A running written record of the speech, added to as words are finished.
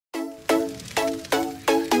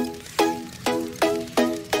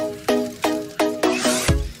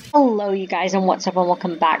Hello you guys, and what's up, and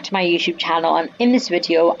welcome back to my YouTube channel. And in this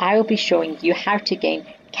video I will be showing you how to gain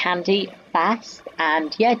candy fast,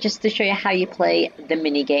 and yeah, just to show you how you play the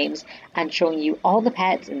mini games and showing you all the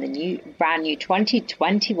pets in the brand new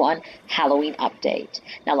 2021 Halloween update.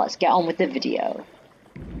 Now let's get on with the video.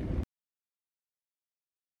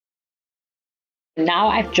 Now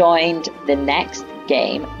I've joined the next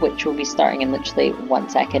game, which will be starting in literally 1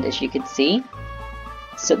 second, as you can see.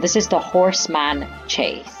 So this is the horseman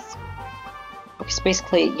chase. Because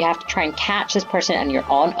basically you have to try and catch this person and you're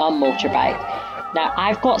on a motorbike. Now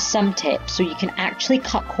I've got some tips so you can actually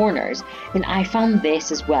cut corners, and I found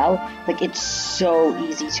this as well. Like, it's so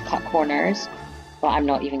easy to cut corners. Well, I'm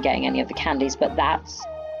not even getting any of the candies, but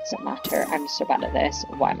doesn't matter. I'm so bad at this.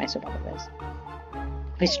 Why am I so bad at this?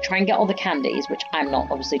 Because try and get all the candies, which I'm not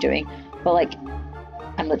obviously doing, but like,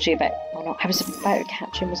 I'm literally about, oh no, I was about to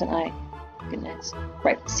catch him, wasn't I? Goodness.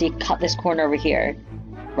 Right, see, cut this corner over here.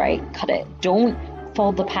 Right, cut it. Don't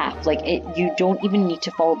follow the path. Like, you don't even need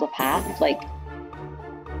to follow the path. Like,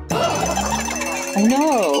 oh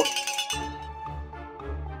no!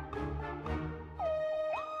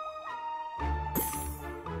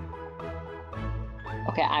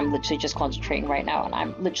 Okay, I'm literally just concentrating right now,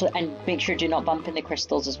 and and make sure do not bump in the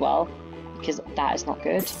crystals as well, because that is not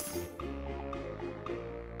good.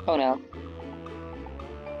 Oh no.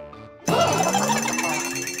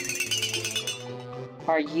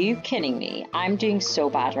 Are you kidding me? I'm doing so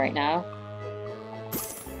bad right now.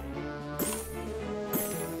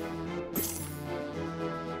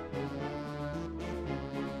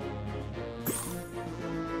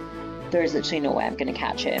 There's literally no way I'm gonna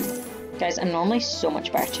catch him. Guys, I'm normally so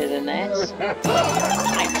much better than this.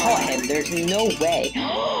 I caught him, there's no way.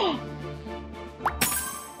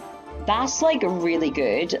 That's like really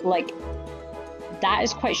good. Like, that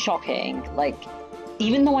is quite shocking. Like,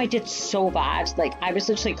 even though I did so bad, like, I was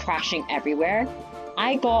literally crashing everywhere,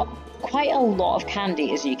 I got quite a lot of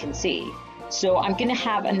candy, as you can see. So I'm gonna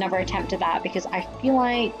have another attempt at that, because I feel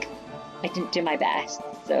like I didn't do my best.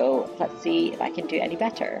 So let's see if I can do any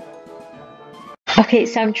better. Okay,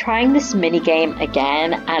 so I'm trying this mini game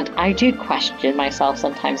again, and I do question myself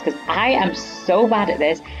sometimes, because I am so bad at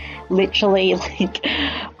this. Literally, like,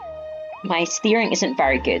 my steering isn't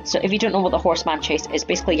very good. So if you don't know what the horseman chase is,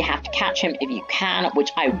 basically you have to catch him if you can,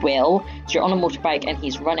 which I will. So you're on a motorbike and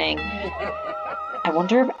he's running. I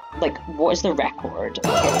wonder, like, what is the record?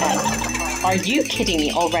 Are you kidding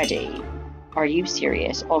me already? Are you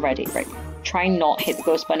serious already? Right, try not hit the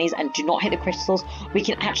ghost bunnies and do not hit the crystals. We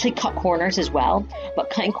can actually cut corners as well,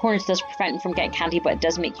 but cutting corners does prevent him from getting candy, but it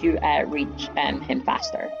does make you reach him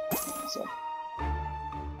faster. So,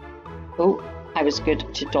 oh, I was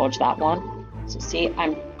good to dodge that one. So see,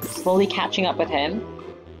 I'm slowly catching up with him.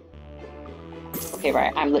 Okay,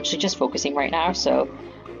 right, I'm literally just focusing right now, so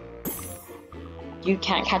you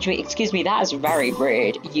can't catch me. Excuse me, that is very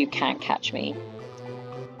rude. You can't catch me.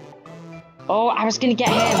 Oh, I was gonna get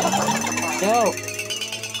him. No.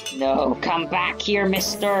 No, come back here,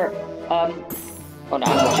 mister. Oh no,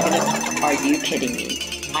 I'm literally gonna, are you kidding me?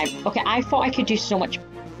 Okay, I thought I could do so much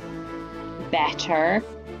better.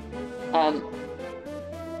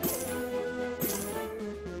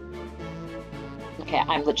 Okay,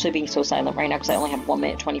 I'm literally being so silent right now because I only have 1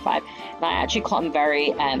 minute 25. And I actually caught him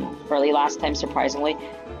very early last time, surprisingly.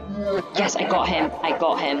 Yes, I got him. I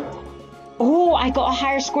got him. Oh, I got a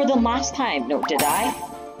higher score than last time. No, did I?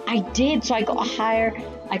 I did. So I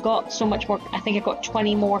got so much more. I think I got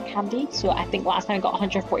 20 more candy. So I think last time I got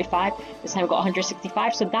 145. This time I got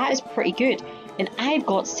 165. So that is pretty good. And I've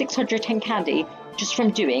got 610 candy just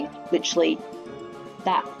from doing literally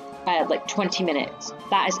that. Like 20 minutes.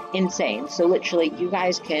 That is insane. So literally you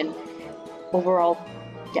guys can overall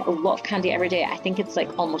get a lot of candy every day. I think it's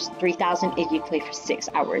like almost 3,000 if you play for 6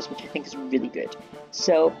 hours, which I think is really good.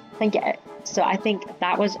 So I think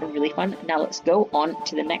that was really fun. Now let's go on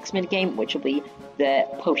to the next minigame, which will be the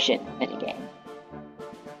potion minigame.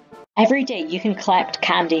 Every day you can collect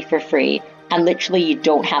candy for free, and literally you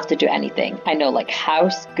don't have to do anything. I know, like, how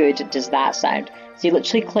good does that sound? So you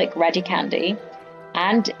literally click ready candy,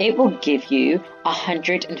 and it will give you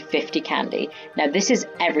 150 candy. Now this is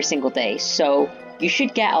every single day, so you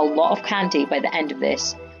should get a lot of candy by the end of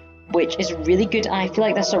this, which is really good, and I feel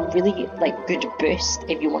like that's a really good boost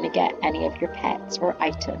if you want to get any of your pets or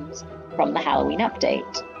items from the Halloween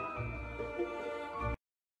update.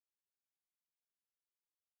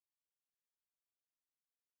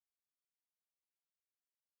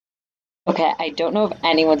 Okay, I don't know if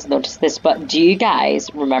anyone's noticed this, but do you guys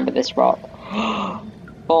remember this rock?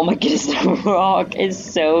 Oh my goodness, the rock is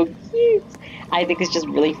so cute. I think it's just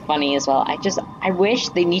really funny as well. I wish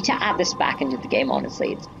they need to add this back into the game,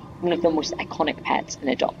 honestly. It's one of the most iconic pets in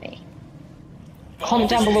Adopt Me. Comment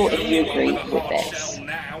down below if you agree with this.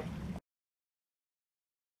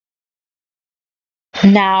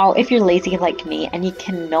 Now, if you're lazy like me and you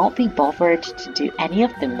cannot be bothered to do any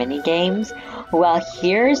of the mini games, well,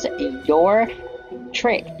 here's your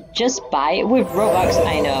trick. Just buy it with Robux.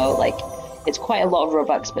 I know, like, it's quite a lot of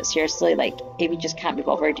Robux, but seriously, like, if you just can't be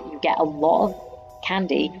bothered, you get a lot of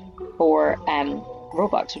candy for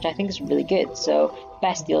Robux, which I think is really good. So,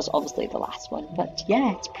 best deal is obviously the last one, but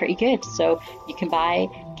yeah, it's pretty good. So, you can buy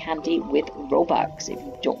candy with Robux if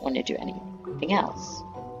you don't want to do anything else.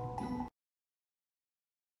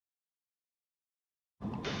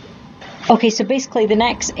 Okay, so basically the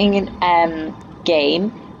next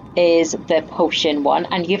game is the potion one,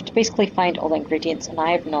 and you have to basically find all the ingredients, and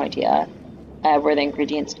I have no idea where the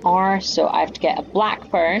ingredients are, so I have to get a black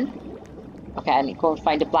fern. Okay, I need to go and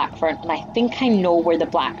find a black fern, and I think I know where the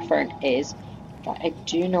black fern is. But I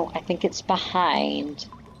do know, I think it's behind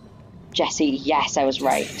Jesse. Yes, I was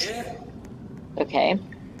right. Okay,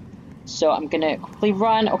 so I'm gonna quickly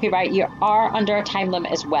run. Okay, right, you are under a time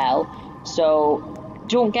limit as well, so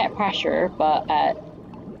don't get pressure, but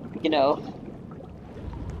you know,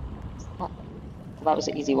 that was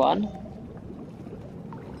an easy one.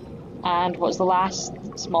 And what was the last?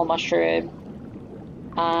 Small mushroom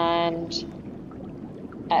and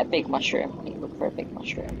a big mushroom. I need to look for a big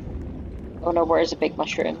mushroom. Oh no, where is a big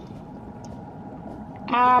mushroom?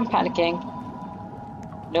 I'm panicking.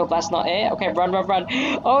 Nope, that's not it. Okay, run, run, run.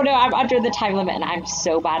 Oh no, I'm under the time limit and I'm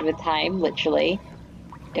so bad with time, literally.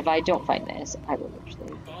 If I don't find this, I will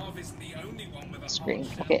literally scream.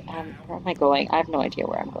 Okay, where am I going? I have no idea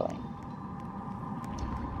where I'm going.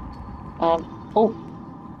 Oh,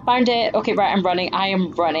 found it. Okay, right, I'm running. I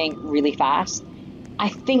am running really fast. I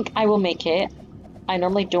think I will make it. I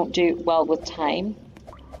normally don't do well with time.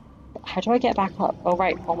 How do I get back up? Oh,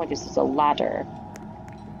 right. Oh my goodness, there's a ladder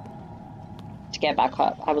to get back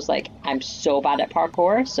up. I was like, I'm so bad at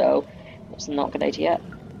parkour, so it's not a good idea.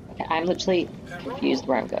 Okay, I'm literally confused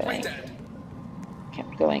where I'm going. Okay,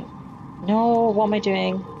 I'm going. No, what am I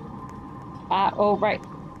doing? Oh, right.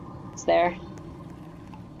 It's there.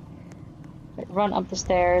 Right, run up the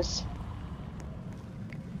stairs.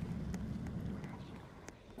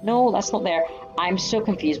 No, that's not there. I'm so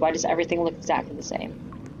confused. Why does everything look exactly the same?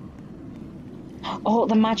 Oh,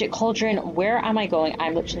 the magic cauldron. Where am I going?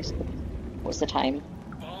 I'm literally... What's the time?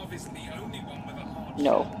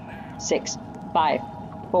 No. 6, 5,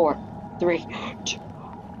 4, 3, 2.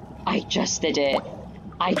 I just did it.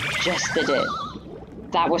 I just did it.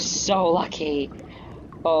 That was so lucky.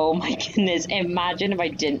 Oh my goodness, imagine if I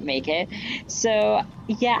didn't make it. So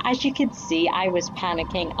yeah, as you can see, I was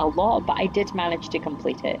panicking a lot, but I did manage to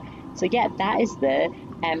complete it. So yeah, that is the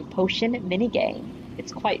potion minigame.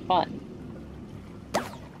 It's quite fun.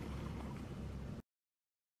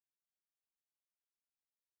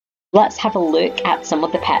 Let's have a look at some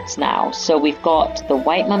of the pets now. So we've got the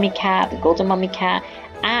white mummy cat, the golden mummy cat,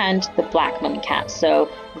 and the black mummy cat. So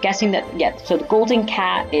I'm guessing that, yeah, so the golden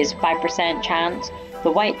cat is 5% chance,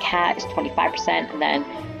 the white cat is 25%, and then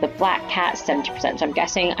the black cat is 70%. So I'm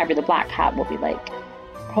guessing either the black cat will be like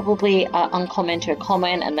probably uncommon to a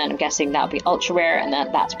common, and then I'm guessing that'll be ultra rare, and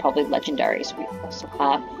then that's probably legendary. So we also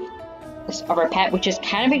have this other pet, which is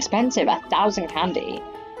kind of expensive, 1,000 candy.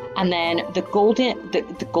 And then the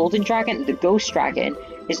golden dragon, the ghost dragon,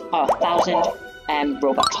 is 1,000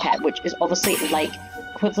 Robux pet, which is obviously like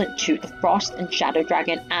equivalent to the Frost and Shadow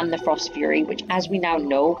Dragon and the Frost Fury, which, as we now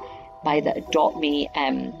know by the Adopt Me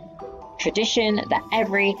tradition, that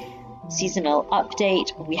every seasonal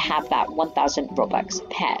update we have that 1,000 Robux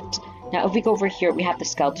pet. Now if we go over here, we have the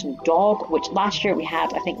skeleton dog, which last year we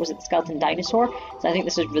had, I think, was it the skeleton dinosaur? So I think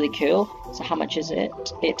this is really cool. So how much is it?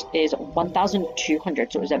 It is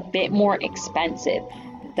 1,200, so it was a bit more expensive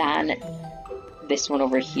than this one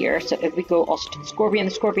over here. So if we go also to the scorpion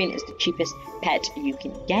is the cheapest pet you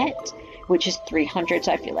can get, which is 300.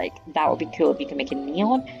 So I feel like that would be cool if you can make a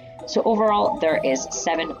neon. So overall, there is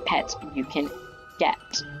 7 pets you can get.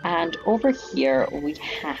 And over here we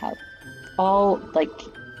have all like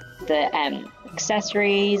the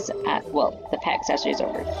accessories, well, the pet accessories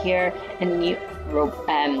over here, and new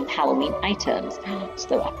Halloween items.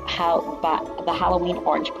 So the Halloween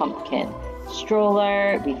orange pumpkin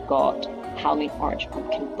stroller, we've got Halloween orange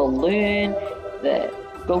pumpkin balloon, the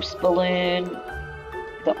ghost balloon,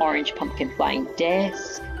 the orange pumpkin flying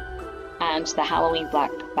disc, and the Halloween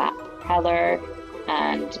black bat propeller,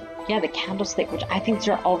 and yeah, the candlestick, which I think these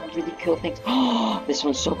are all really cool things. Oh, this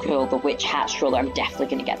one's so cool, the witch hat stroller. I'm definitely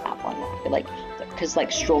gonna get that one. I feel like the because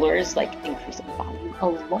like strollers like increase in value a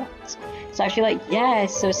lot. So I feel like, yeah,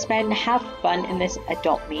 so have fun in this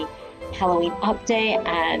Adopt Me Halloween update,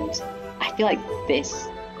 and I feel like this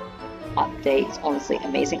update is honestly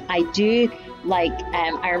amazing. I do like,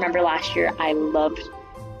 I remember last year I loved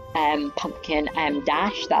Pumpkin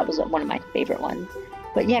Dash. That was one of my favorite ones.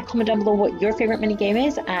 But yeah, comment down below what your favorite mini game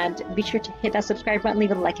is, and be sure to hit that subscribe button,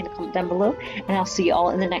 leave a like and a comment down below, and I'll see you all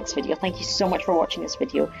in the next video. Thank you so much for watching this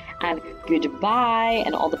video, and goodbye,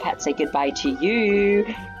 and all the pets say goodbye to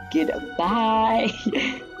you. Goodbye.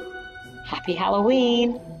 Happy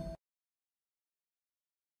Halloween.